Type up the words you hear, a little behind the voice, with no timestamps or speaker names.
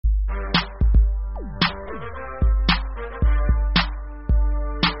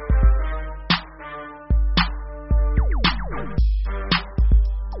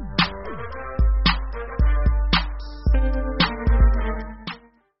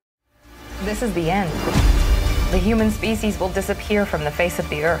This is the end. The human species will disappear from the face of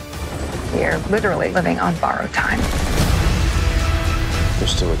the earth. We are literally living on borrowed time. There's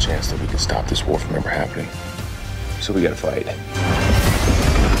still a chance that we can stop this war from ever happening. So we gotta fight.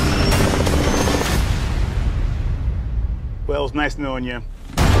 Well, it's nice knowing you.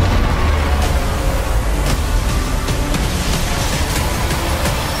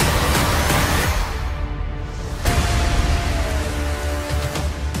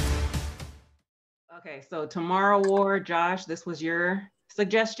 Okay, so Tomorrow War, Josh, this was your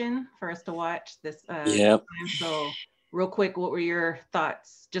suggestion for us to watch this Yep. time. So real quick, what were your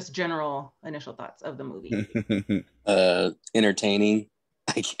thoughts, just general initial thoughts of the movie? Entertaining,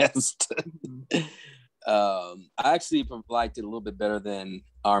 I guess. Mhm. I actually liked it a little bit better than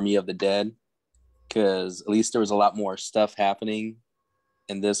Army of the Dead, because at least there was a lot more stuff happening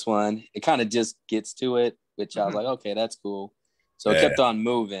in this one. It kind of just gets to it, which I was like, okay, that's cool. So it kept on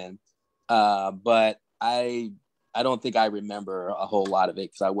moving. But I don't think I remember a whole lot of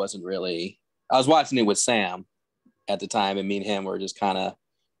it, because I was watching it with Sam at the time, and me and him were just kind of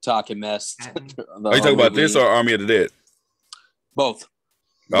talking mess. Are you talking about this or Army of the Dead? Both.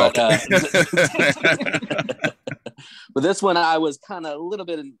 Oh, But, but this one I was kind of a little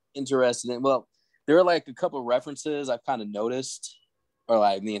bit interested in. Well, there were like a couple of references I kind of noticed, or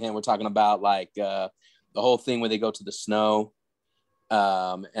like me and him were talking about, like the whole thing where they go to the snow.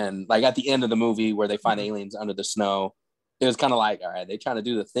 And like at the end of the movie where they find aliens under the snow, it was kind of like, all right, they trying to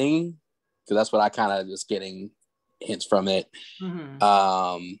do the thing, because that's what I kind of was getting hints from it.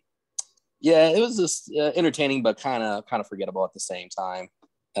 Mhm. Yeah, it was just entertaining, but kind of forgettable at the same time.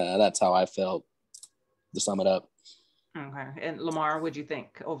 That's how I felt, to sum it up. Okay, and Lamar, what'd you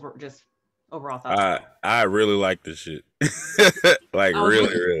think overall thoughts? I really like this shit. Like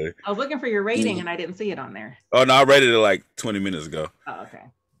really. I was looking for your rating and I didn't see it on there. Oh no, I rated it like 20 minutes ago. Oh, okay.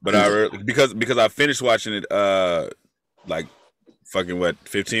 But because I finished watching it like fucking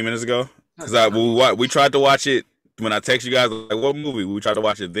 15 minutes ago. Because we tried to watch it when I text you guys, like, what movie? We tried to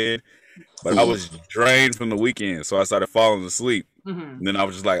watch it then, but I was drained from the weekend, so I started falling asleep. And then I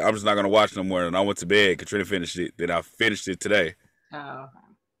was just like, I'm just not gonna watch no more. And I went to bed. Katrina finished it. Then I finished it today. Oh, okay.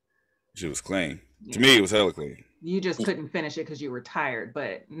 She was clean. To me, it was hella clean. You just couldn't finish it because you were tired,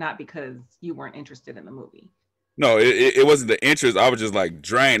 but not because you weren't interested in the movie. No, it wasn't the interest. I was just like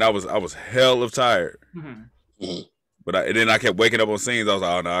drained. I was hell of tired. But then I kept waking up on scenes. I was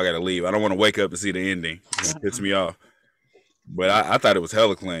like, oh no, I gotta leave. I don't want to wake up and see the ending. It pissed me off. But I thought it was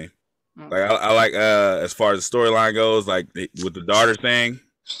hella clean. Like I like as far as the storyline goes, like with the daughter thing,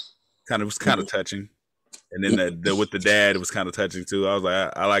 was kind of touching. And then the with the dad, it was kind of touching too. I was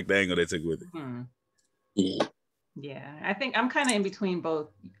like, I like the angle they took with it. Yeah, I think I'm kind of in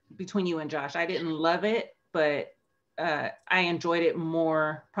between you and Josh. I didn't love it, but I enjoyed it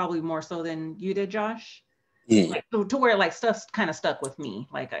probably more so than you did, Josh. Like, to where like stuff kind of stuck with me,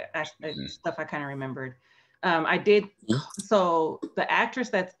 like stuff I kind of remembered. I did. So the actress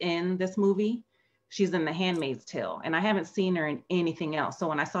that's in this movie, she's in The Handmaid's Tale, and I haven't seen her in anything else. So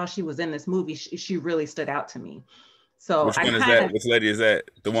when I saw she was in this movie, she really stood out to me. So which one is that? Which lady is that?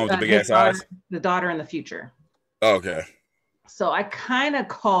 The one with the big ass eyes? The daughter in the future. Oh, okay. So I kind of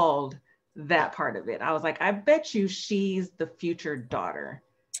called that part of it. I was like, I bet you she's the future daughter.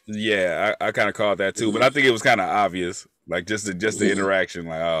 Yeah, I kind of called that too, but I think it was kind of obvious, like just the interaction,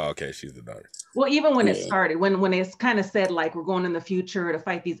 like, oh, okay, she's the daughter. Well, even when it started, when it's kind of said like we're going in the future to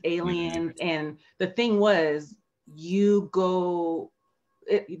fight these aliens, and the thing was, you go,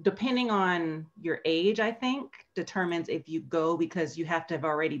 depending on your age, I think determines if you go, because you have to have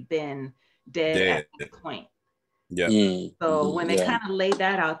already been dead at that point. Yeah. So when they kind of laid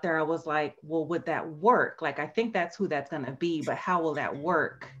that out there, I was like, well, would that work? Like, I think that's who that's going to be, but how will that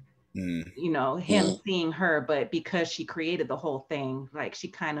work? You know, him seeing her, but because she created the whole thing, like she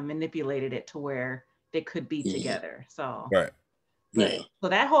kind of manipulated it to where they could be together. So, so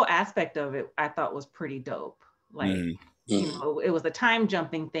that whole aspect of it, I thought was pretty dope. Like, you know, it was a time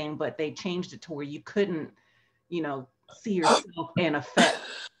jumping thing, but they changed it to where you couldn't, you know, see yourself in effect.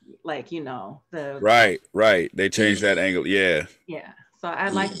 Like, you know, the right. They changed that angle. Yeah. So I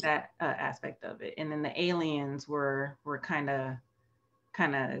like that aspect of it. And then the aliens were kind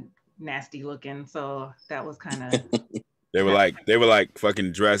of nasty looking. So that was kind of they were like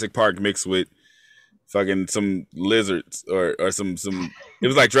fucking Jurassic Park mixed with fucking some lizards or some. It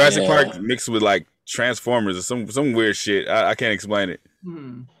was like Jurassic Park mixed with like Transformers or some weird shit. I can't explain it.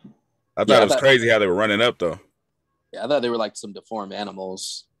 I thought it was crazy how they were running up though. Yeah, I thought they were like some deformed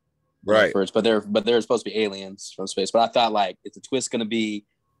animals. Right. First, but they're supposed to be aliens from space. But I thought like, is the twist going to be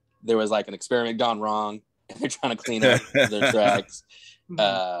there was like an experiment gone wrong and they're trying to clean up their tracks?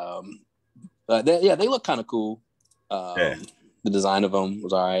 But they look kind of cool. The design of them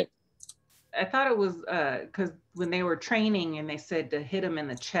was all right. I thought it was because when they were training and they said to hit them in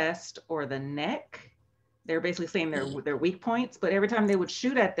the chest or the neck, they were basically saying their weak points. But every time they would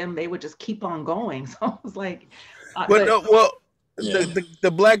shoot at them, they would just keep on going. So I was like,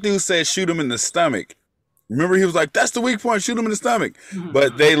 the black dude said shoot him in the stomach. Remember, he was like, "That's the weak point. Shoot him in the stomach." Mm-hmm.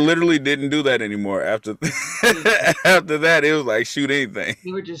 But they literally didn't do that anymore. After after that, it was like shoot anything.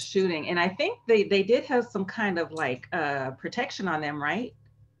 You were just shooting, and I think they did have some kind of like protection on them, right?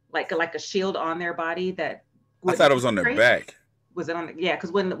 Like a shield on their body that. I thought it was on their back. Was it on? Yeah,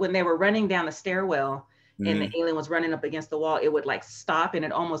 because when they were running down the stairwell and the alien was running up against the wall, it would like stop, and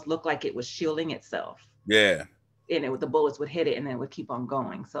it almost looked like it was shielding itself. Yeah. And the bullets would hit it, and then it would keep on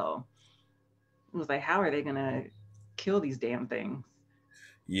going. So. It was like, how are they gonna kill these damn things?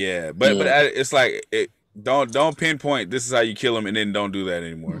 Yeah, but it's like don't pinpoint this is how you kill them, and then don't do that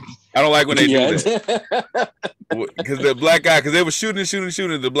anymore. I don't like when they do that because the black guy, because they were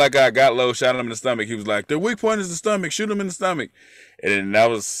shooting. The black guy got low, shot him in the stomach. He was like, their weak point is the stomach. Shoot him in the stomach, and then that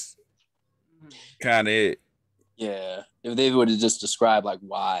was kind of it. Yeah, if they would have just described like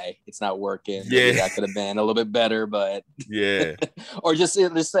why it's not working, that could have been a little bit better. But or just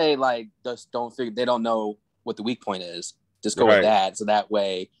say like just don't figure they don't know what the weak point is. Just go with that, so that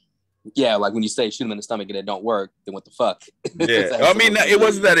way, like when you say shoot them in the stomach and it don't work, then what the fuck? Yeah, I mean it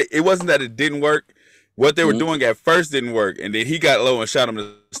wasn't that it didn't work. What they were doing at first didn't work, and then he got low and shot him in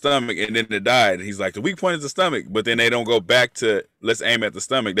the stomach, and then it died. And he's like, the weak point is the stomach, but then they don't go back to let's aim at the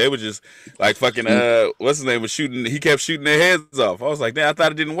stomach. They were just like fucking what's his name was shooting. He kept shooting their heads off. I was like, I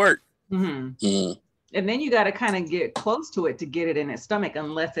thought it didn't work. Mm-hmm. Mm. And then you got to kind of get close to it to get it in its stomach,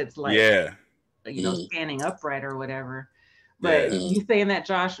 unless it's like standing upright or whatever. But you saying that,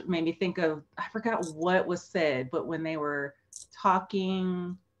 Josh, made me think of, I forgot what was said, but when they were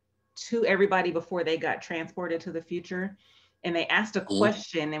talking to everybody before they got transported to the future, and they asked a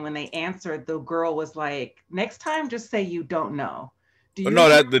question, and when they answered, the girl was like, next time just say you don't know.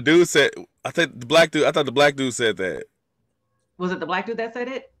 The dude said, I thought the black dude said that. Was it the black dude that said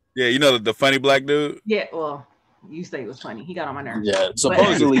it? Yeah, the funny black dude. Yeah, well, you say it was funny. He got on my nerves. Yeah,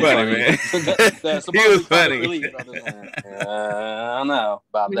 supposedly funny, man. He was funny. I don't know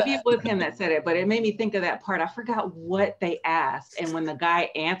about that. Maybe it was him that said it, but it made me think of that part. I forgot what they asked, and when the guy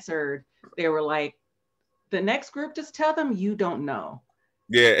answered, they were like, "The next group, just tell them you don't know."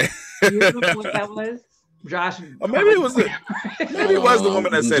 Yeah. You remember what that was? Josh. Or maybe it was the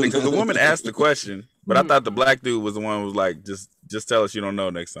woman that said it, because the woman asked the question, but I thought the black dude was the one who was like, just tell us you don't know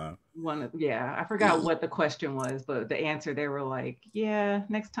next time. I forgot what the question was, but the answer, they were like, yeah,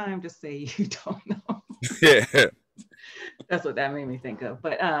 next time just say you don't know. Yeah. That's what that made me think of.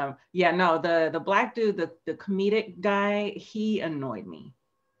 But the black dude, the comedic guy, he annoyed me.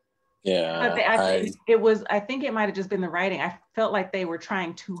 Yeah. I think it might have just been the writing. I felt like they were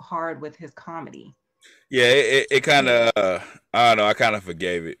trying too hard with his comedy. Yeah, it kind of, I don't know, I kind of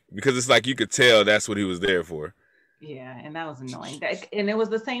forgave it, because it's like you could tell that's what he was there for. Yeah, and that was annoying. And it was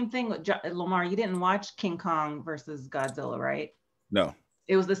the same thing with Lamar. You didn't watch King Kong versus Godzilla, right? No.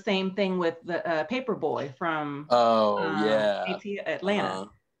 It was the same thing with the Paperboy from Atlanta.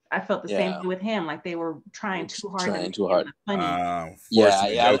 I felt the same thing with him. Like they were trying too hard. Funny.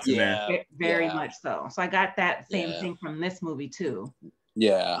 Very much so. So I got that same thing from this movie too.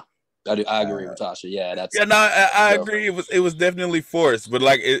 Yeah. I agree with Tasha. Yeah, that's. Yeah, no, I agree. It was definitely forced, but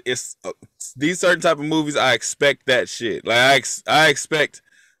like it's these certain type of movies, I expect that shit. Like I expect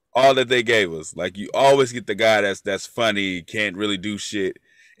all that they gave us. Like you always get the guy that's funny, can't really do shit.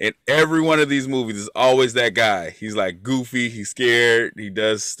 And every one of these movies is always that guy. He's like goofy, he's scared, he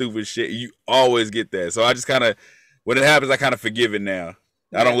does stupid shit. You always get that. So I just kind of, when it happens, I kind of forgive it now.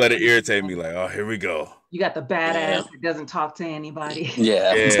 I don't let it irritate me. Like, oh, here we go. You got the badass that doesn't talk to anybody.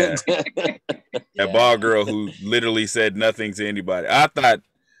 Yeah. That bald girl who literally said nothing to anybody. I thought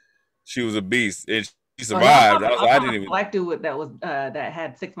she was a beast, and she survived. I didn't even. Black dude that was that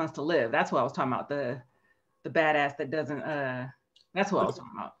had 6 months to live. That's what I was talking about. The badass that doesn't. That's what I was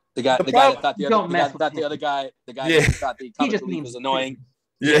talking about. The guy that thought the other guy that thought the comic relief was annoying.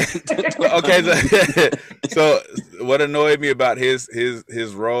 Yeah. Okay. So what annoyed me about his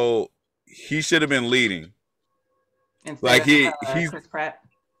role, he should have been leading. Instead he's Chris Pratt.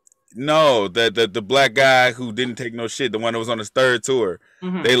 No, the black guy who didn't take no shit, the one that was on his third tour.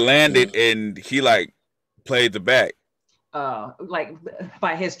 Mm-hmm. They landed and he like played the back. Like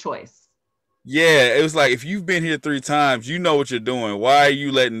by his choice. Yeah, it was like, if you've been here 3 times, you know what you're doing. Why are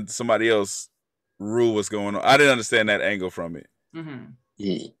you letting somebody else rule what's going on? I didn't understand that angle from it. Mm-hmm.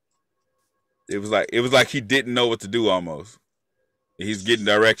 Yeah. It was like he didn't know what to do almost. He's getting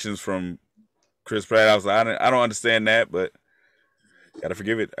directions from Chris Pratt. I was like, I don't understand that, but gotta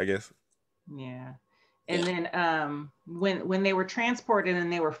forgive it, I guess. Yeah. And then when they were transported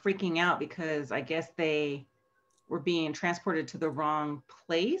and they were freaking out because I guess they were being transported to the wrong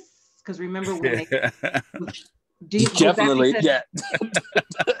place. Because remember when they definitely, yeah.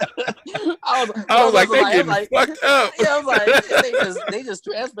 I was like, they getting fucked up. Yeah, I was like, they just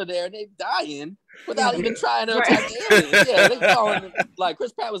transferred there and they dying without even trying to attack the aliens. Yeah, they calling like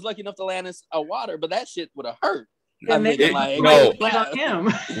Chris Pratt was lucky enough to land in water, but that shit would have hurt. And realistically,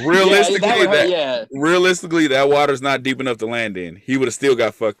 that water's not deep enough to land in. He would have still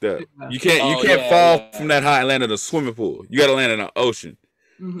got fucked up. You can't fall from that high and land in a swimming pool. You got to land in an ocean.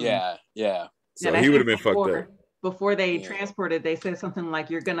 Mm-hmm. Yeah. So he would have been fucked up. Before they transported, they said something like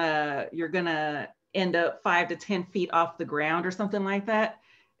you're gonna end up 5 to 10 feet off the ground or something like that.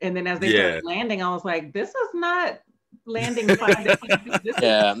 And then as they started landing, I was like, this is not landing 5 to 10 feet. This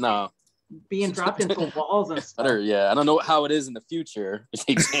is being dropped into walls and stuff. I don't know how it is in the future if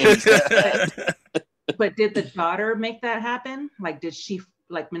they change that. But did the daughter make that happen? Like, did she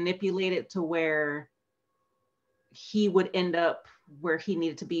like manipulate it to where he would end up where he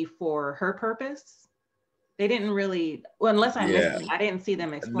needed to be for her purpose? They didn't really, well, unless I missed it. I didn't see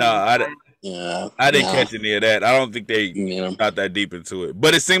them explain. No, I didn't catch any of that. I don't think they got that deep into it.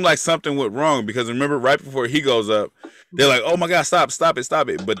 But it seemed like something went wrong because remember, right before he goes up, they're like, "Oh my God, stop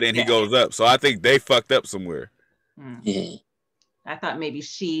it!" But then he goes up, so I think they fucked up somewhere. Mm-hmm. I thought maybe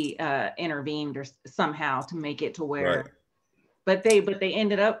she intervened or somehow to make it to where. Right. But they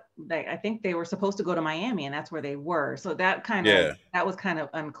ended up like I think they were supposed to go to Miami, and that's where they were. So that kind of that was kind of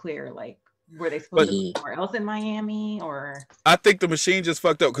unclear, like. Were they supposed to be somewhere else in Miami, or? I think the machine just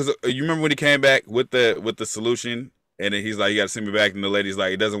fucked up because you remember when he came back with the solution, and then he's like, "You got to send me back," and the lady's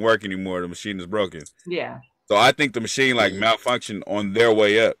like, "It doesn't work anymore. The machine is broken." Yeah. So I think the machine like malfunctioned on their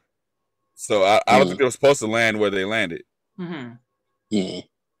way up. So I don't think they were supposed to land where they landed. Mm-hmm. Yeah.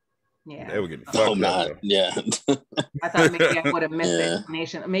 They were getting fucked up. Yeah. I thought maybe I would have missed the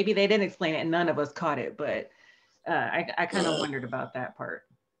explanation. Maybe they didn't explain it, and none of us caught it. But I kind of wondered about that part.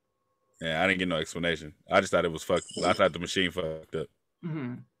 Yeah, I didn't get no explanation. I just thought it was fucked. I thought the machine fucked up.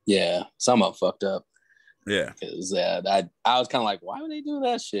 Mm-hmm. Yeah, some of fucked up. Yeah, because I was kind of like, why would they do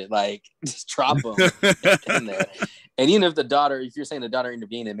that shit? Like, just drop them in there. And even if you're saying the daughter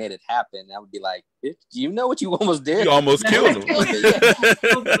intervened and made it happen, that would be like, do you know what you almost did? You almost killed him.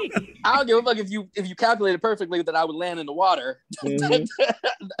 I don't give a fuck if you calculated perfectly that I would land in the water,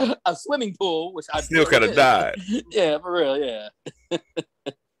 a swimming pool, which I still could have died. Yeah, for real. Yeah.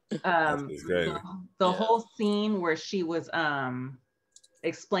 The whole scene where she was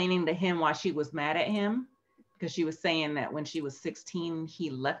explaining to him why she was mad at him because she was saying that when she was 16 he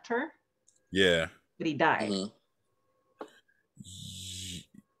left her, but he died.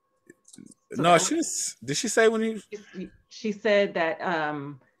 No, did she say when she said that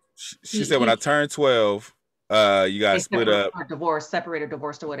she said when I turned 12 you guys split up or divorced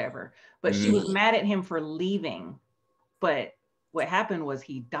or whatever, but she was mad at him for leaving, but what happened was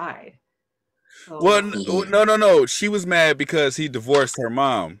he died. So, well, no. She was mad because he divorced her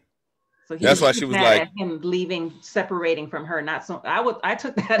mom. So that's why she was like him leaving, separating from her. Not so. I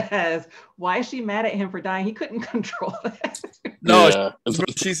took that as why is she mad at him for dying? He couldn't control that. No,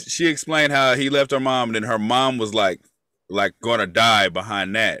 she explained how he left her mom, and then her mom was like going to die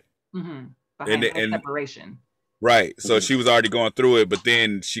behind that. Mm-hmm. Behind separation. Right. So she was already going through it, but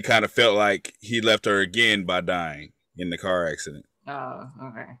then she kind of felt like he left her again by dying in the car accident. Oh,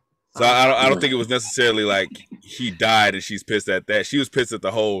 okay. So I don't think it was necessarily like he died and she's pissed at that. She was pissed at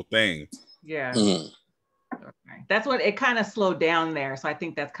the whole thing. Yeah. Okay. That's what it kind of slowed down there. So I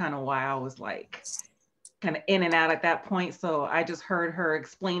think that's kind of why I was like kind of in and out at that point. So I just heard her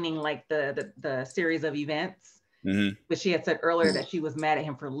explaining like the series of events. Mm-hmm. But she had said earlier that she was mad at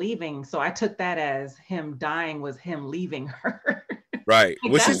him for leaving. So I took that as him dying was him leaving her. Right.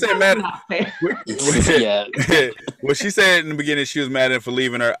 Like, when she said when she said in the beginning she was mad at him for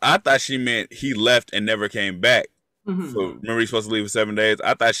leaving her, I thought she meant he left and never came back. Mm-hmm. So remember he's supposed to leave for 7 days?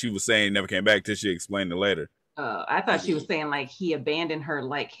 I thought she was saying he never came back till she explained it later. I thought she was saying like he abandoned her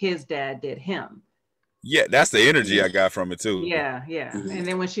like his dad did him. Yeah, that's the energy I got from it too. Yeah. And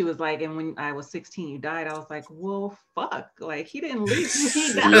then when she was like, and when I was 16, you died, I was like, well, fuck. Like, he didn't leave you,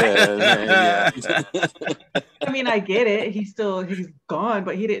 he died. Yeah. I mean, I get it. He's gone,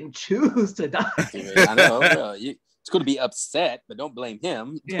 but he didn't choose to die. I know. It's going to be upset, but don't blame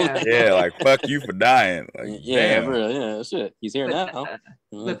him. Yeah. Like, fuck you for dying. Like, yeah, really, shit. He's here now.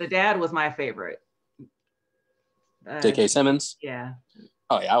 But the dad was my favorite. J.K. Simmons? Yeah.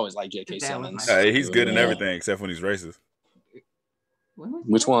 Oh, yeah, I always like J.K. Simmons. He's good in everything except when he's racist.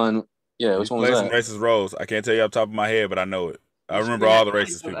 Which one? Yeah, which one was Plays some that? racist roles. I can't tell you off the top of my head, but I know it. I remember all the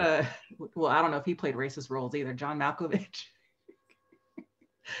racist people. Well, I don't know if he played racist roles either. John Malkovich.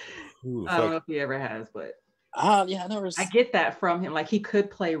 Ooh, I don't know if he ever has, but yeah, I get that from him. Like he could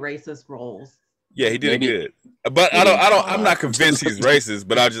play racist roles. Yeah, he did good. But I'm not convinced he's racist,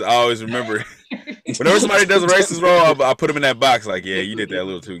 but I always remember whenever somebody does a racist role, I put him in that box. Like, yeah, you did that a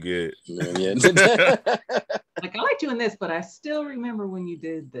little too good. Yeah. Like, I liked you in this, but I still remember when you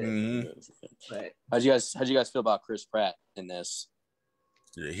did this. Mm-hmm. But how'd you guys feel about Chris Pratt in this?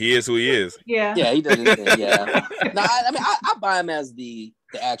 Yeah, he is who he is. Yeah. Yeah, he does his thing. Yeah. No, I mean, I buy him as the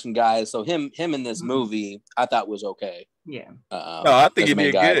action guy. So him in this movie, I thought was okay. Yeah. No, I think he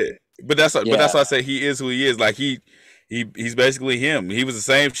did good. But that's why I say he is who he is. Like he's basically him. He was the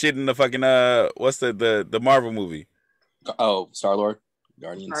same shit in the fucking what's the Marvel movie? Oh, Star-Lord,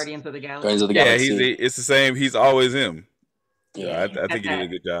 Guardians of the Galaxy. Guardians of the Galaxy. Yeah, it's the same. He's always him. Yeah, I think he did a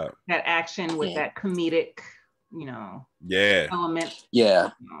good job. That action with that comedic, element. Yeah.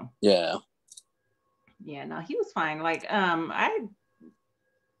 Yeah. Yeah, no, he was fine. Like,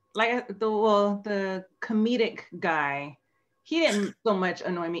 the comedic guy, he didn't so much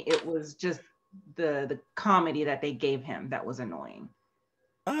annoy me. It was just the comedy that they gave him that was annoying.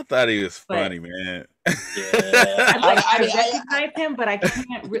 I thought he was funny, man. Yeah. I recognize him, but I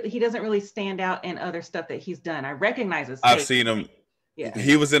can't. He doesn't really stand out in other stuff that he's done. I recognize his face. I've seen him. Yeah,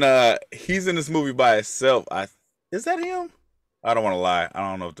 he's in this movie by himself. Is that him? I don't want to lie. I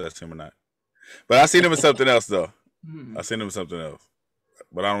don't know if that's him or not. But I seen him in something else though. I seen him in something else.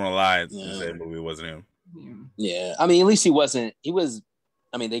 But I don't want to lie and say the movie wasn't him. Yeah, I mean, at least he wasn't. He was.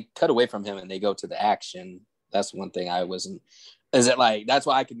 I mean, they cut away from him and they go to the action. That's one thing I wasn't. Is it like that's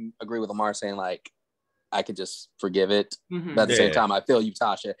why I can agree with Lamar saying like I could just forgive it, but at the same time I feel you,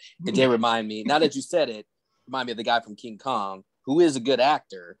 Tasha. It did remind me. Now that you said it, remind me of the guy from King Kong who is a good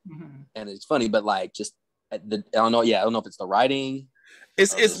actor, and it's funny, but like just I don't know. Yeah, I don't know if it's the writing.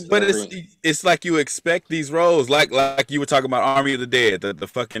 It's like you expect these roles, like you were talking about Army of the Dead, the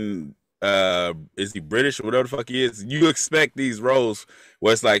fucking is he British or whatever the fuck he is? You expect these roles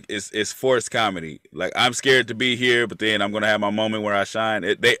where it's like it's forced comedy. Like I'm scared to be here, but then I'm gonna have my moment where I shine.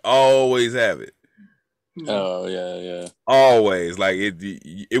 They always have it. Oh yeah. Always like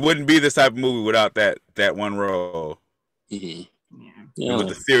it wouldn't be this type of movie without that one role. Yeah. With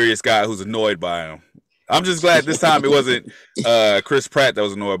the serious guy who's annoyed by him. I'm just glad this time it wasn't Chris Pratt that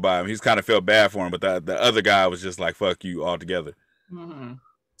was annoyed by him. He's kind of felt bad for him, but the other guy was just like fuck you altogether.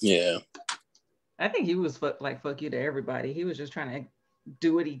 Yeah. I think he was fuck you to everybody. He was just trying to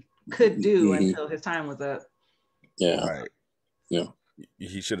do what he could do until his time was up. Yeah. Right. Yeah.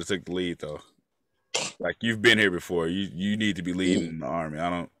 He should have took the lead though. Like you've been here before. You need to be leading the army. I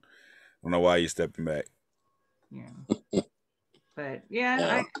don't know why you're stepping back. Yeah. But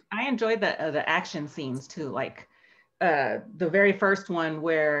I enjoyed the action scenes too. Like the very first one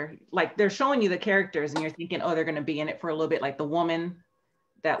where like they're showing you the characters and you're thinking, oh, they're gonna be in it for a little bit, like the woman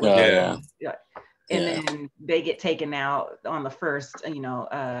that was then they get taken out on the first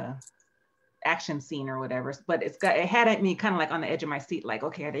action scene or whatever. But it had me kind of like on the edge of my seat, like,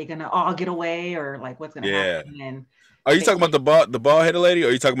 okay, are they gonna all get away or like what's gonna happen? And are you talking about the bald headed lady, or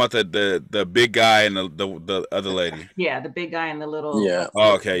are you talking about the big guy and the other lady? Yeah, the big guy and the little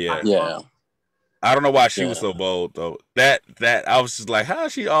Oh, okay, yeah. I don't know why she was so bold though. That I was just like, how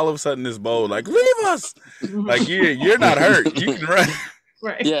is she all of a sudden this bold? Like, leave us! Like you're not hurt. You can run.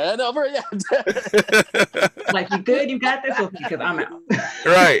 Right. Yeah, no, like you good, you got this, okay, because I'm out.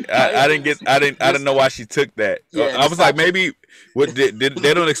 Right. I didn't know why she took that. Yeah, I was like, maybe what did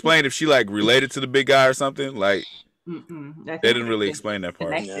they don't explain if she like related to the big guy or something? Like they didn't really explain that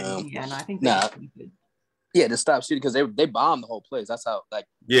part. No, I think to stop shooting because they bombed the whole place. That's how at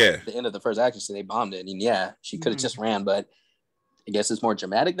the end of the first action scene they bombed it. And she could have just ran, but I guess it's more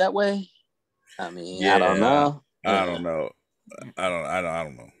dramatic that way. I mean, I don't know. I don't know. I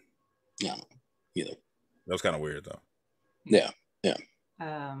don't know. Yeah, either. That was kind of weird though. Yeah.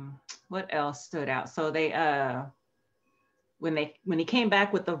 What else stood out? So they when he came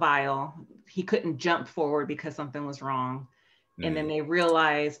back with the vial, he couldn't jump forward because something was wrong. And then they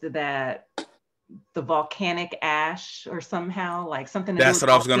realized that the volcanic ash or somehow like something to that's do what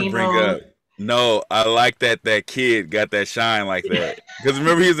with I was gonna bring up. No, I like that kid got that shine like that. Because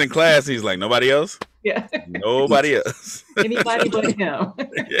remember he was in class, he's like, nobody else? Yeah. Nobody else. Anybody but him.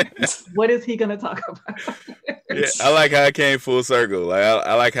 What is he gonna talk about? I like how it came full circle. Like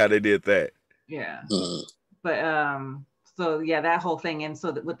I like how they did that. Yeah. But so that whole thing. And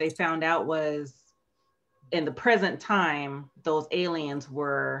so what they found out was in the present time, those aliens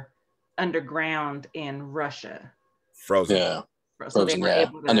were underground in Russia. Frozen. So they were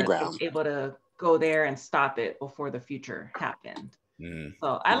underground. able to go there and stop it before the future happened.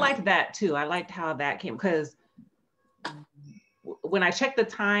 So I liked that too. I liked how that came, because when I checked the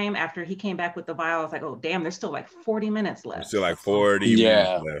time after he came back with the vial, I was like, oh damn, there's still like 40 minutes left. Still like 40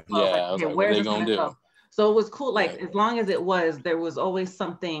 minutes left. So like, okay, where's it gonna do? Go? So it was cool. Like as long as it was, there was always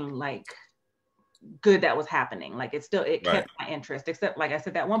something like good that was happening. Like it kept my interest. Except like I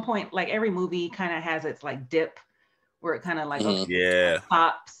said, at one point, like every movie kind of has its like dip where it kind of like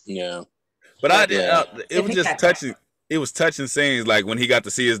pops. Yeah. But it was just touching. It was touching scenes, like when he got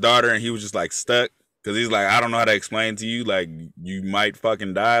to see his daughter and he was just like stuck, because he's like, I don't know how to explain to you, like you might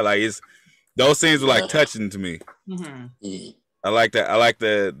fucking die. Like those scenes were like touching to me. I like that. I like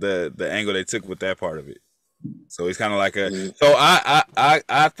the angle they took with that part of it. So he's kind of like a. So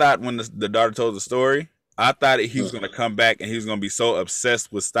I thought when the daughter told the story, I thought he was gonna come back and he was gonna be so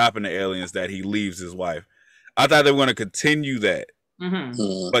obsessed with stopping the aliens that he leaves his wife. I thought they were gonna continue that.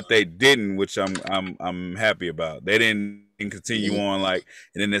 But they didn't, which I'm happy about. They didn't continue on, like,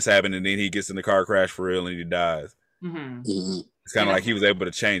 and then this happened, and then he gets in the car crash for real and he dies. It's kind of like he was able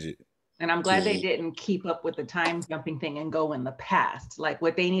to change it. And I'm glad they didn't keep up with the time jumping thing and go in the past. Like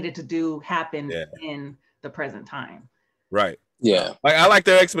what they needed to do happened in the present time. Right. Yeah. Like I like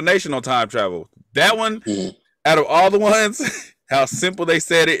their explanation on time travel. That one, out of all the ones, how simple they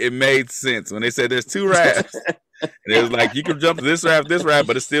said it, it made sense. When they said there's 2 rafts. And it was like, you can jump to this raft,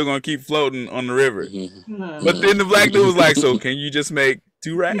 but it's still gonna keep floating on the river. But then the black dude was like, so can you just make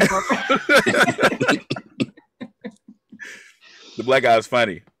 2 rafts? The black guy is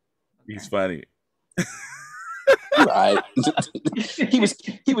funny. He's funny. Right. He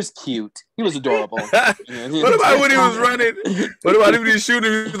was cute. He was adorable. What about when he was running? What about when he was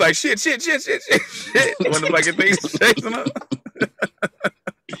shooting? He was like, shit. When the fucking thing's chasing him.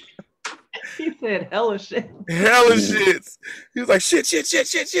 He said hella shit. Hella shits. He was like, shit.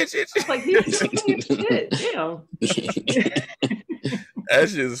 Like, he's shit. Damn. That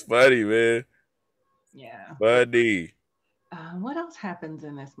shit's funny, man. Yeah. Funny. What else happens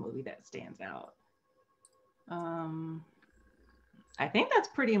in this movie that stands out? I think that's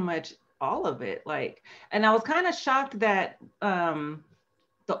pretty much all of it. Like, and I was kind of shocked that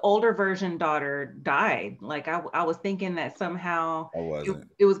the older version daughter died. Like I was thinking that somehow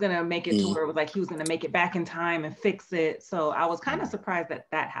it was gonna make it to where it was like he was gonna make it back in time and fix it. So I was kind of surprised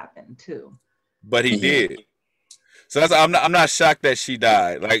that happened too. But he did. So that's I'm not shocked that she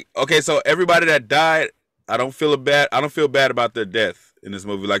died. Like, okay, so everybody that died, I don't feel bad about their death in this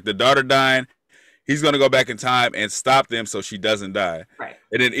movie. Like the daughter dying, he's gonna go back in time and stop them so she doesn't die. Right.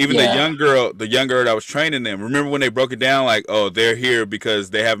 And then even the young girl that was training them. Remember when they broke it down? Like, oh, they're here because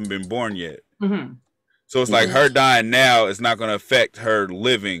they haven't been born yet. So it's like her dying now is not gonna affect her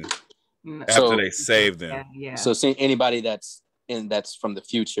living after they save them. Yeah. So seeing anybody that's from the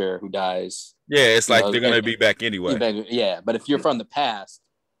future who dies. Yeah, it's like they're gonna be back anyway. Yeah, but if you're from the past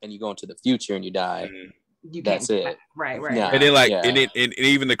and you go into the future and you die. That's it. Right. Yeah. And then and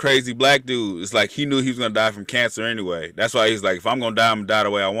even the crazy black dude, it's like he knew he was gonna die from cancer anyway. That's why he's like, if I'm gonna die, I'm gonna die the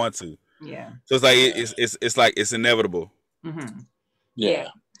way I want to. Yeah. So it's like it's like it's inevitable. Yeah.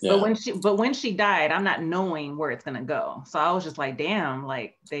 But when she died, I'm not knowing where it's gonna go. So I was just like, damn,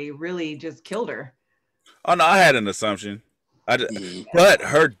 like they really just killed her. Oh no, I had an assumption. But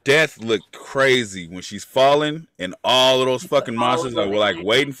her death looked crazy when she's falling and all of those fucking monsters that were like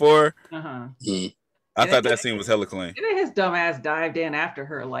waiting for her. I thought that scene was hella clean. And then his dumb ass dived in after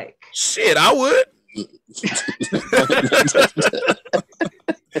her, like shit. I would.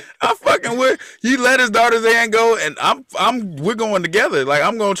 I fucking would. He let his daughter's hand go, and we're going together. Like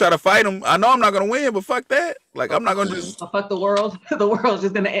I'm gonna try to fight him. I know I'm not gonna win, but fuck that. Like I'm not gonna just fuck the world. The world's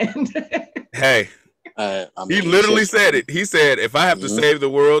just gonna end. Hey, he literally said it. He said, if I have to save the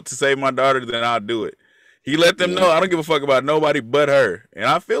world to save my daughter, then I'll do it. He let them know I don't give a fuck about nobody but her, and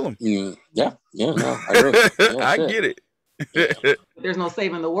I feel him. Yeah, no, I agree. I get it. There's no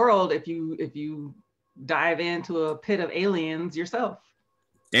saving the world if you dive into a pit of aliens yourself.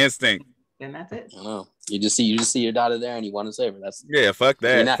 Instinct. Then that's it. I know. You just see your daughter there, and you want to save her. That's fuck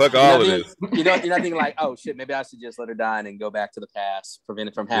that. Fuck all of this. You're not thinking like, oh shit, maybe I should just let her die and then go back to the past, prevent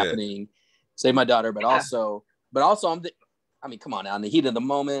it from happening, save my daughter. But also, I mean, come on now, in the heat of the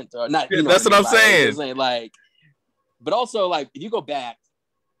moment, or not. That's what I'm saying. Like, but also, like, if you go back,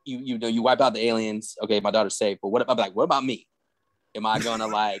 you wipe out the aliens. Okay, my daughter's safe. But what about me? Am I gonna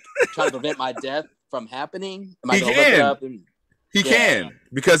like try to prevent my death from happening? Am I gonna look it up? He can,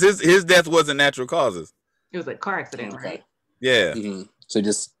 because his death wasn't natural causes. It was a car accident, right? Yeah. Mm-hmm. So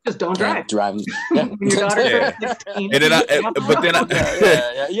just don't drive. Yeah. Your daughter Yeah. 16, And then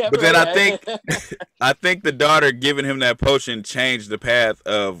I think the daughter giving him that potion changed the path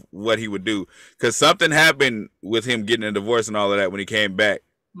of what he would do, because something happened with him getting a divorce and all of that when he came back.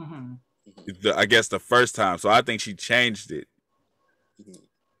 Mm-hmm. I guess the first time. So I think she changed it.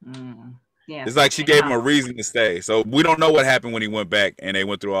 Mm. Yeah, it's like she gave him a reason to stay. So we don't know what happened when he went back and they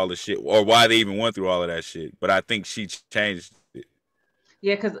went through all the shit, or why they even went through all of that shit. But I think she changed it.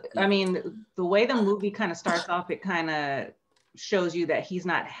 Yeah, because I mean, the way the movie kind of starts off, it kind of shows you that he's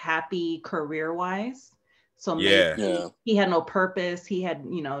not happy career-wise. So maybe he had no purpose. He had,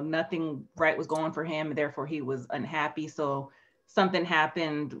 nothing right was going for him. Therefore, he was unhappy. So something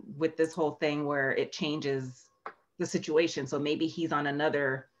happened with this whole thing where it changes the situation. So maybe he's on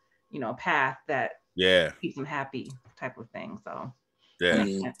another, path that keeps him happy, type of thing. So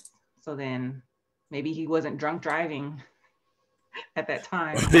so then maybe he wasn't drunk driving at that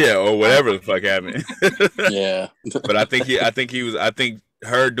time. Yeah, or whatever the fuck happened. Yeah. But I think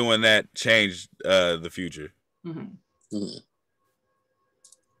her doing that changed the future. Mm-hmm. Mm-hmm.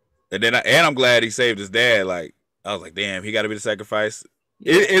 And then I'm glad he saved his dad. Like, I was like, damn, he got to be the sacrifice.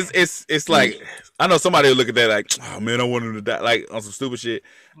 It's like, I know somebody will look at that like, oh man, I want him to die, like on some stupid shit.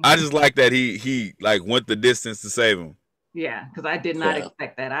 Mm-hmm. I just like that he like went the distance to save him. Yeah, because I did not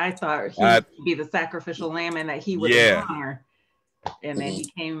expect that. I thought he would be the sacrificial lamb and that he would honor. And then he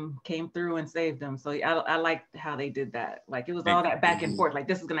came through and saved them. So I liked how they did that. Like it was all that back and forth. Like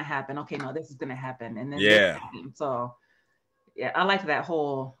this is gonna happen. Okay, no, this is gonna happen. And then this happened. So yeah, I liked that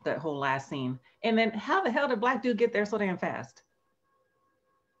whole last scene. And then how the hell did Black Dude get there so damn fast?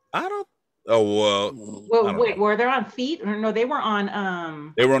 I don't. Oh well. Wait, were they on feet? Or no, they were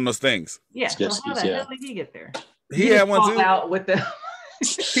on. They were on those things. Yeah. So how the hell did he get there? He had one too. Out with the.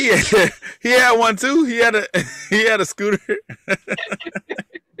 he had one too. He had a scooter.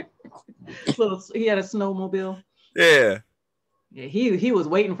 He had a snowmobile. Yeah. Yeah, he was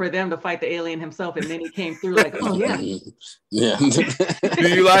waiting for them to fight the alien himself, and then he came through like, oh yeah. Yeah. Do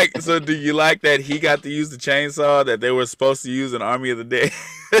you like that he got to use the chainsaw that they were supposed to use in Army of the Dead?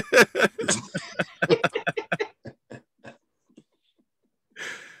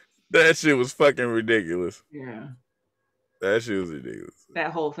 That shit was fucking ridiculous. Yeah. That shit was ridiculous.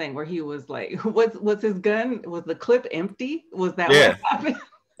 That whole thing where he was like, what's his gun? Was the clip empty? Was that what happened?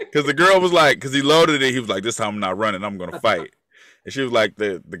 Because the girl was like, because he loaded it, he was like, this time I'm not running, I'm going to fight. And she was like,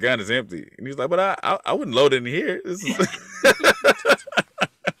 the gun is empty. And he was like, but I wouldn't load it in here. This is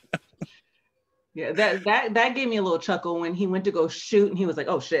Yeah, that gave me a little chuckle when he went to go shoot and he was like,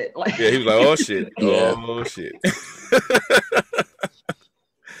 oh shit. Like, yeah, he was like, oh shit. Oh shit.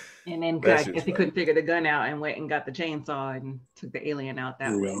 And then I guess he couldn't figure the gun out and went and got the chainsaw and took the alien out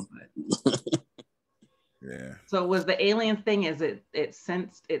that way. But... Yeah. So was the alien thing, is it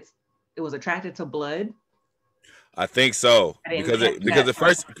sensed it was attracted to blood? I think so. Because at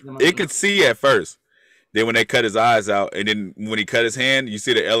first it could see at first. Then when they cut his eyes out, and then when he cut his hand, you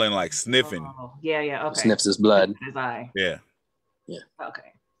see the alien like sniffing. Oh, yeah, okay. Sniffs his blood. His eye. Yeah.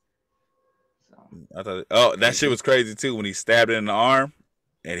 Okay. So. I thought, that shit was crazy too when he stabbed it in the arm,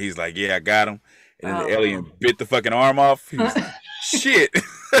 and he's like, "Yeah, I got him," and then the alien bit the fucking arm off. He was like, shit.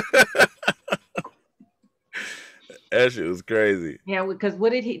 That shit was crazy. Yeah, because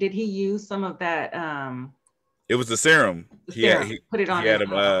did he use some of that? It was the serum. He put it on. He had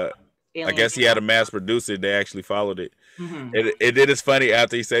I guess he had a mass producer. They actually followed it. Mm-hmm. It did. It's funny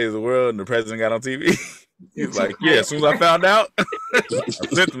after he saves the world and the president got on TV. He's like, yeah, as soon as I found out, I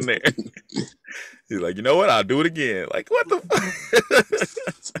sent him there. He's like, you know what? I'll do it again. Like, what the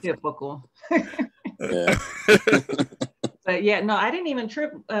fuck? Typical. Yeah. But yeah, no, I didn't even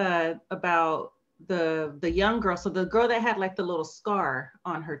trip about the young girl. So the girl that had like the little scar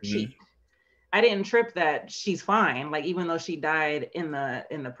on her cheek. Mm-hmm. I didn't trip that she's fine. Like, even though she died in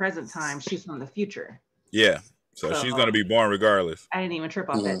the present time, she's from the future. Yeah. So she's gonna be born regardless. I didn't even trip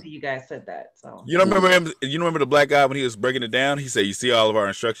off that till you guys said that. So you don't remember him? You remember the black guy when he was breaking it down? He said, "You see, all of our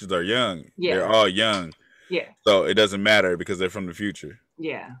instructions are young. Yeah, they're all young. Yeah. So it doesn't matter because they're from the future."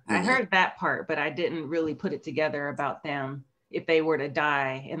 Yeah, I heard that part, but I didn't really put it together about them. If they were to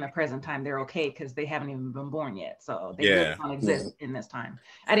die in the present time, they're okay because they haven't even been born yet. So they really don't exist in this time.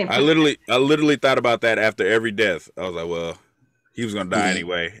 I literally thought about that after every death. I was like, well, he was gonna die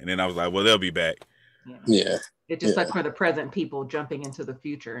anyway, and then I was like, well, they'll be back. Yeah. It just sucked for the present people jumping into the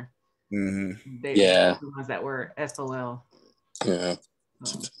future. Mm-hmm. They were the ones that were SOL. Yeah.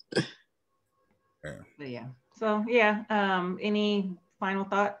 But yeah. So yeah. Any final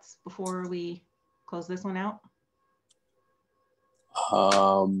thoughts before we close this one out?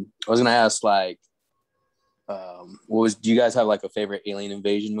 I was gonna ask, like, Do you guys have like a favorite alien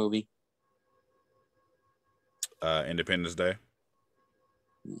invasion movie? Independence Day.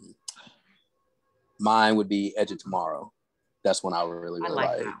 Mine would be Edge of Tomorrow. That's one I really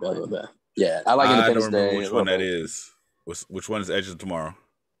like. That Yeah, I like Independence Day. I don't remember which one that is. Which one is Edge of Tomorrow?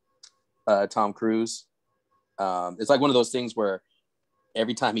 Tom Cruise. It's like one of those things where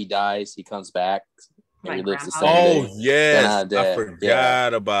every time he dies, he comes back and he lives the same day. Oh, yes. I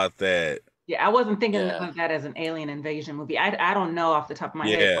forgot about that. Yeah, I wasn't thinking of that as an alien invasion movie. I don't know off the top of my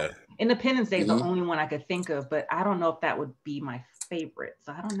head. Independence Day is the only one I could think of, but I don't know if that would be my favorite.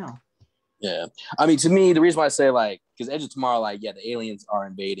 So I don't know. Yeah. I mean, to me, the reason why I say like, because Edge of Tomorrow, like, yeah, the aliens are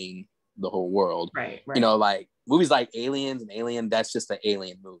invading the whole world. Right. You know, like movies like Aliens and Alien, that's just an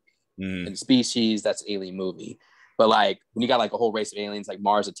alien movie. And Species, that's an alien movie. But like when you got like a whole race of aliens like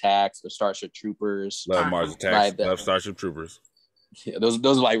Mars Attacks or Starship Troopers. Love Mars Attacks. Love Starship Troopers. Yeah, those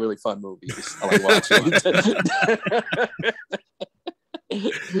are like really fun movies. I like watching.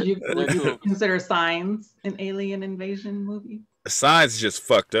 Would you consider Signs an alien invasion movie? Signs just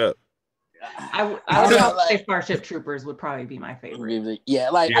fucked up. I would say Starship Troopers would probably be my favorite.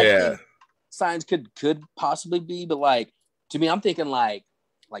 Yeah, like I think Signs could possibly be, but like to me, I'm thinking like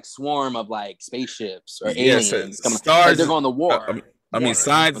swarm of like spaceships or aliens coming. Stars, like they're going to war. I mean,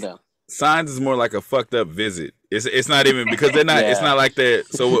 Signs is more like a fucked up visit. It's not even because they're not. It's not like that.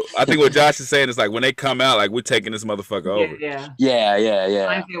 So I think what Josh is saying is like when they come out, like we're taking this motherfucker over. Yeah.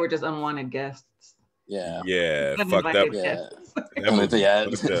 I think they were just unwanted guests. Yeah. Fucked up. I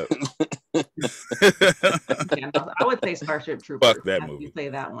would say Starship Troopers. Fuck that movie. You say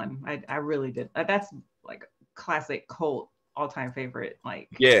that one. I really did. That's like classic cult all-time favorite. Like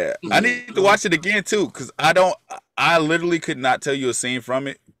I need to watch it again too because I literally could not tell you a scene from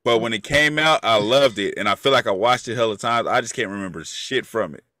it, but when it came out I loved it and I feel like I watched it hella times. I just can't remember shit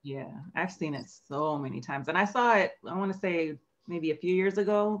from it. I've seen it so many times and I saw it I want to say maybe a few years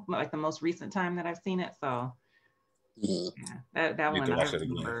ago, like the most recent time that I've seen it, so that one I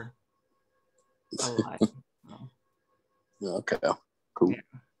remember a lot. Okay, cool.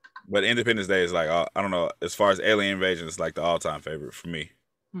 But Independence Day is like, I don't know, as far as alien invasion, it's like the all-time favorite for me.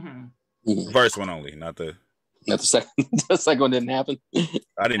 First one only, not the second. The second one didn't happen.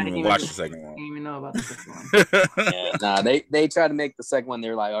 I didn't even watch the second one. I didn't even know about the second one. They tried to make the second one. They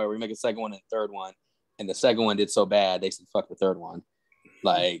were like, we make a second one and a third one. And the second one did so bad, they said, fuck the third one.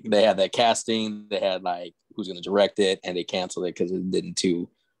 Like, they had that casting. They had, like, who's going to direct it. And they canceled it because it didn't do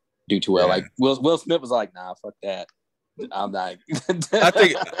too well. Like, Will Smith was like, nah, fuck that. I'm not.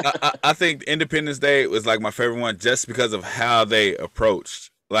 I think Independence Day was like my favorite one just because of how they approached.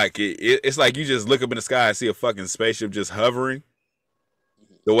 Like it's like you just look up in the sky and see a fucking spaceship just hovering.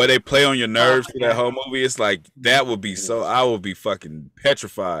 The way they play on your nerves through that whole movie, it's like that would be so. I would be fucking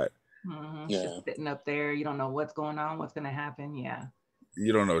petrified. Just sitting up there, you don't know what's going on, what's gonna happen.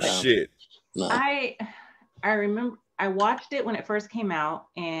 You don't know shit. No. I remember I watched it when it first came out,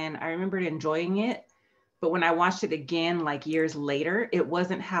 and I remembered enjoying it. But when I watched it again, like years later, it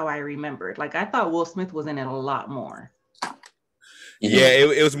wasn't how I remembered. Like I thought Will Smith was in it a lot more. Yeah,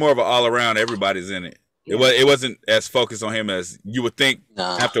 it was more of an all around. Everybody's in it. It wasn't as focused on him as you would think.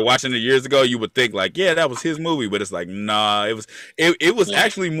 After watching it years ago, you would think like, yeah, that was his movie. But it's like, nah, it was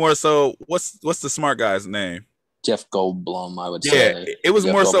actually more so. What's the smart guy's name? Jeff Goldblum, I would say. Yeah, it was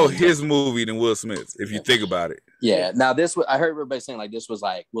more so his movie than Will Smith's, if you think about it. Yeah. Now I heard everybody saying like this was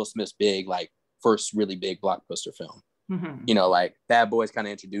like Will Smith's big like first really big blockbuster film. You know, like Bad Boys kind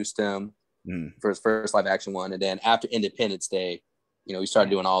of introduced him for his first live action one, and then after Independence Day, you know, he started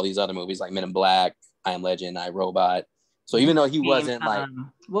doing all these other movies like Men in Black, I Am Legend, I, Robot. So even though he wasn't like,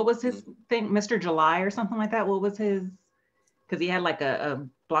 what was his thing, Mr. July or something like that? What was his? Because he had like a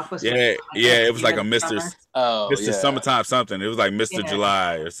blockbuster. Yeah, it was like a Mr. Summertime something. It was like Mr.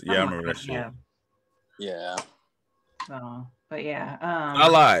 July. I remember that shit. Yeah. So, but yeah, I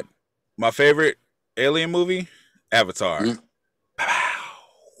lied. My favorite alien movie, Avatar.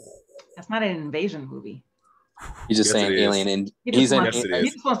 That's not an invasion movie. He's just saying alien, and he just wants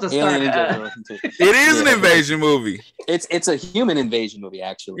to start. It is an invasion movie. It's a human invasion movie,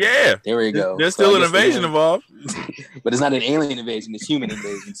 actually. Yeah, there we go. There's still an invasion involved, but it's not an alien invasion. It's human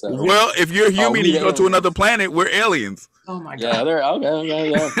invasion. So, well, if you're human and you go to another planet, we're aliens. Oh my god. Yeah, they're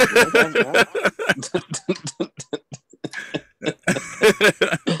okay.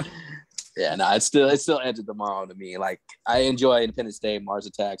 Yeah, no, it's still Edge of Tomorrow to me. Like I enjoy Independence Day, Mars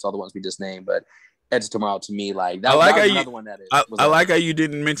Attacks, all the ones we just named, but Edge of Tomorrow to me, like that, that was another one that is. I like how you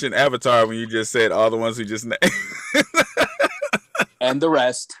didn't mention Avatar when you just said all the ones we just named. And the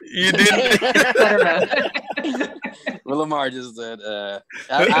rest. You didn't. Well, Lamar just said,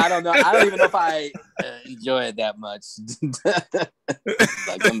 I don't know. I don't even know if I enjoy it that much.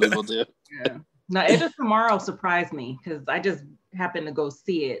 Like some people do. Yeah. No, Edge of Tomorrow surprised me because I just happened to go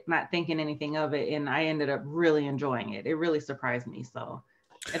see it, not thinking anything of it, and I ended up really enjoying it. It really surprised me. So,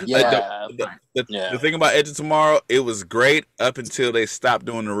 the thing about Edge of Tomorrow, it was great up until they stopped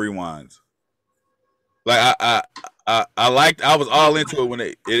doing the rewinds. Like I was all into it when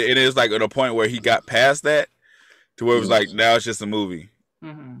it is like at a point where he got past that to where it was like now it's just a movie,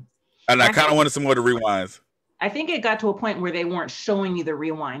 and I kind of wanted some more of the rewinds. I think it got to a point where they weren't showing you the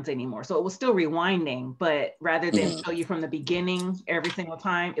rewinds anymore. So it was still rewinding, but rather than show you from the beginning every single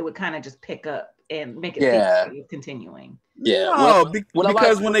time, it would kind of just pick up and make it seem like it's continuing. Yeah. No,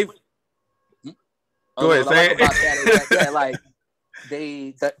 because when they go ahead, say it. Like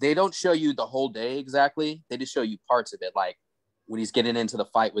they don't show you the whole day exactly. They just show you parts of it, like when he's getting into the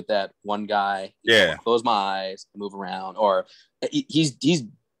fight with that one guy. Close my eyes, move around, or he's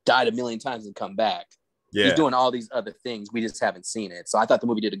died a million times and come back. Yeah. He's doing all these other things. We just haven't seen it. So I thought the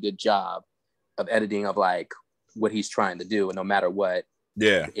movie did a good job of editing of like what he's trying to do. And no matter what,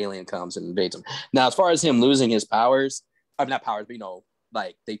 the alien comes and invades him. Now, as far as him losing his powers, not powers, but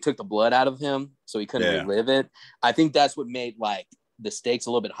like they took the blood out of him so he couldn't relive it. I think that's what made like the stakes a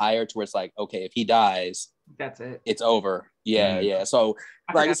little bit higher to where it's like, okay, if he dies, that's it. It's over. Yeah. So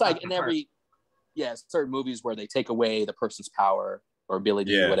like it's like in every certain movies where they take away the person's power or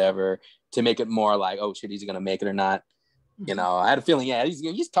ability or whatever to make it more like, oh shit, he's gonna make it or not. I had a feeling,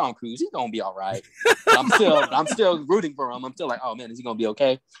 he's Tom Cruise, he's gonna be all right. I'm still rooting for him. I'm still like, oh man, is he gonna be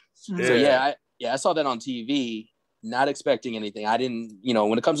okay? So I saw that on TV, not expecting anything. I didn't,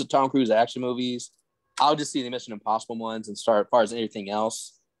 when it comes to Tom Cruise action movies, I'll just see the Mission Impossible ones and start. As far as anything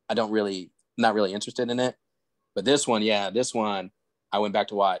else, not really interested in it. But this one, I went back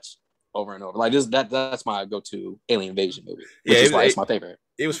to watch over and over. Like that's my go-to alien invasion movie. Which is why it's my favorite.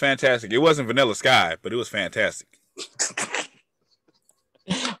 It was fantastic. It wasn't Vanilla Sky, but it was fantastic.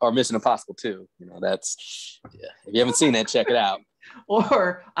 Or Mission Impossible 2. That's if you haven't seen that, check it out.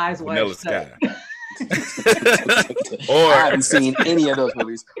 Or Eyes Wide Shut. Or I haven't seen any of those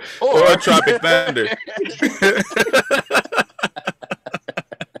movies. Or Tropic Thunder.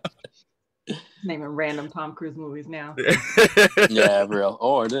 Naming random Tom Cruise movies now. Yeah, real.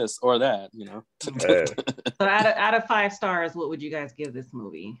 Or this, or that, So out of 5 stars, what would you guys give this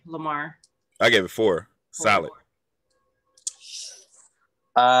movie? Lamar? I gave it 4. Solid.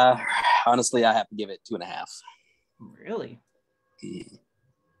 Honestly, I have to give it 2.5. Really?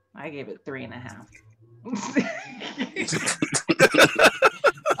 I gave it 3.5.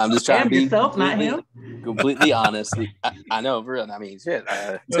 I'm just trying to be yourself, not him. Completely honest. I know, for real. I mean, shit.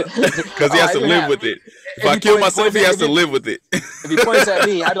 Because he has to live with it. If I kill myself, he has to live with it. If he points at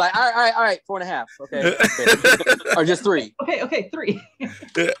me, I'd be like, all right, 4.5. Okay. Or just 3. Okay, 3.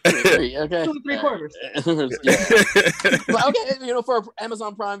 3, okay. 2 3/4. But okay, for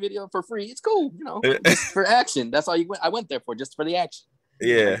Amazon Prime Video for free, it's cool. Just for action. That's all I went there for, just for the action.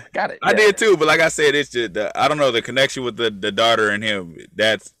 Yeah, got it. I did too, but like I said, it's just I don't know, the connection with the daughter and him.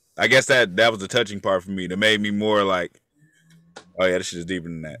 I guess that was the touching part for me. That made me more like, oh yeah, this shit is deeper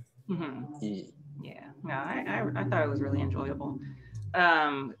than that. Yeah, no, I thought it was really enjoyable.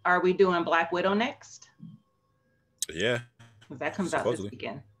 Are we doing Black Widow next? Yeah, because that comes out this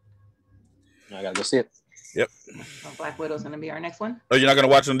weekend. I gotta go see it. Yep. So Black Widow's gonna be our next one. Oh, you're not gonna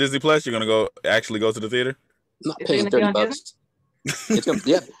watch it on Disney Plus? You're gonna actually go to the theater? I'm not paying $30. It's gonna,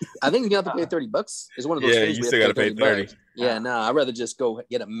 I think you have to pay $30. It's one of those things. You still gotta pay 30. Yeah, no, I'd rather just go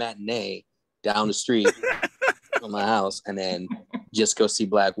get a matinee down the street from my house and then just go see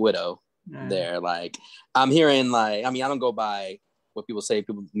Black Widow there. Like, I'm hearing, like, I mean, I don't go by what people say,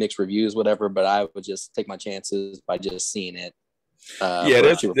 people mix reviews, whatever, but I would just take my chances by just seeing it.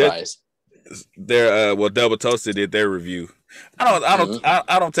 Double Toasted did their review.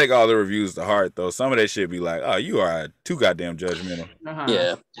 I don't take all the reviews to heart though. Some of that shit be like, oh, you are too goddamn judgmental.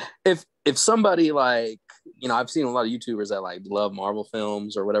 Yeah. If somebody like, I've seen a lot of YouTubers that like love Marvel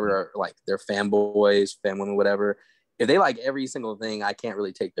films or whatever, or like they're fanboys, fan women, whatever. If they like every single thing, I can't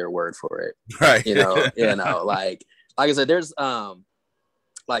really take their word for it. Right. Like I said, there's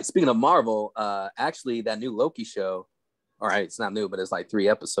like speaking of Marvel, actually that new Loki show, all right, it's not new, but it's like 3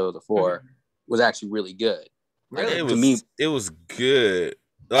 episodes or 4, was actually really good. It was good.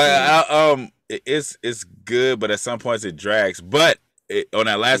 Like it's good, but at some points it drags. But on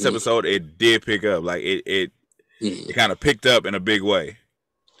that last episode, it did pick up. Like it kind of picked up in a big way.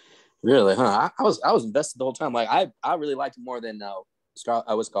 Really, huh? I was invested the whole time. Like I really liked it more than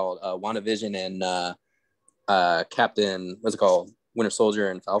what's called WandaVision and Captain, what's it called, Winter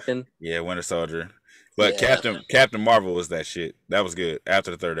Soldier and Falcon. Yeah, Winter Soldier. But Captain Marvel was that shit. That was good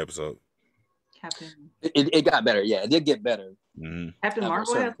after the third episode. It got better. Yeah, it did get better. Mm-hmm. Captain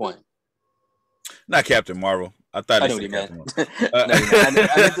Marvel at a point. Not Captain Marvel. I thought it was Captain Marvel.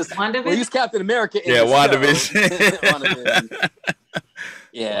 WandaVision. Well, he's Captain America. Yeah, WandaVision. WandaVision.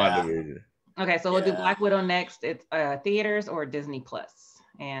 Yeah. WandaVision. Okay, so we'll do Black Widow next. It's theaters or Disney Plus,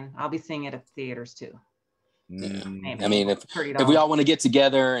 and I'll be seeing it at theaters too. I mean, if we all want to get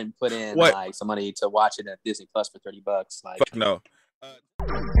together and put in like some money to watch it at Disney Plus for $30, like fuck no.